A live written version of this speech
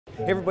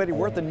Hey everybody,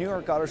 we're at the New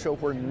York Auto Show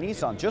where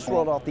Nissan just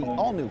rolled out the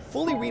all-new,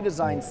 fully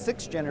redesigned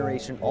 6th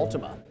generation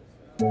Altima.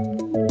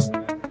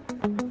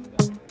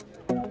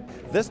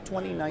 This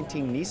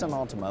 2019 Nissan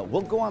Altima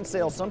will go on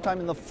sale sometime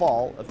in the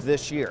fall of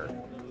this year.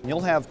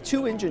 You'll have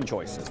two engine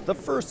choices. The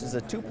first is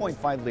a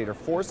 2.5-liter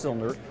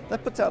four-cylinder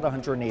that puts out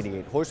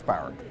 188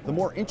 horsepower. The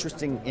more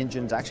interesting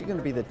engine is actually going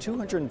to be the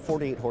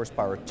 248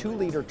 horsepower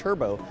 2-liter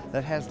turbo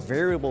that has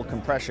variable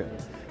compression.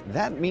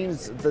 That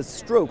means the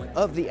stroke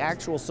of the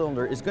actual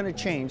cylinder is going to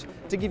change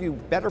to give you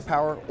better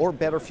power or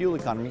better fuel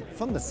economy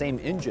from the same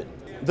engine.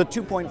 The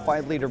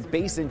 2.5-liter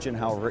base engine,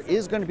 however,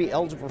 is going to be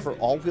eligible for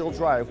all-wheel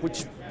drive,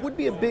 which would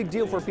be a big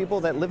deal for people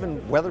that live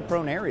in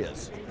weather-prone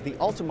areas. The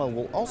Altima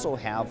will also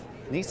have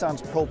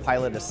Nissan's Pro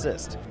Pilot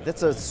Assist.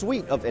 That's a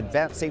suite of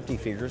advanced safety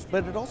features,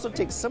 but it also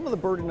takes some of the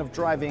burden of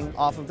driving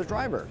off of the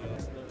driver.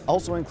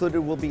 Also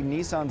included will be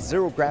Nissan's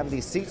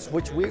zero-gravity seats,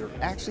 which we're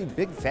actually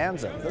big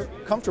fans of. They're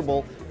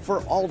comfortable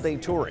for all-day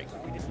touring.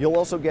 You'll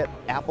also get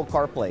Apple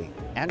CarPlay,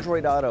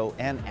 Android Auto,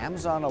 and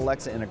Amazon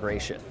Alexa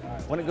integration.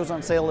 When it goes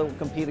on sale, it will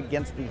compete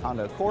against the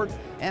Honda Accord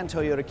and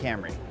Toyota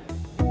Camry.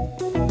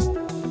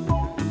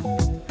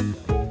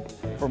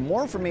 For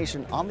more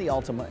information on the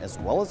Altima as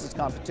well as its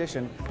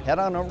competition, head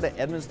on over to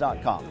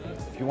Edmunds.com.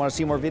 If you want to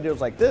see more videos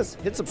like this,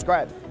 hit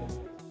subscribe.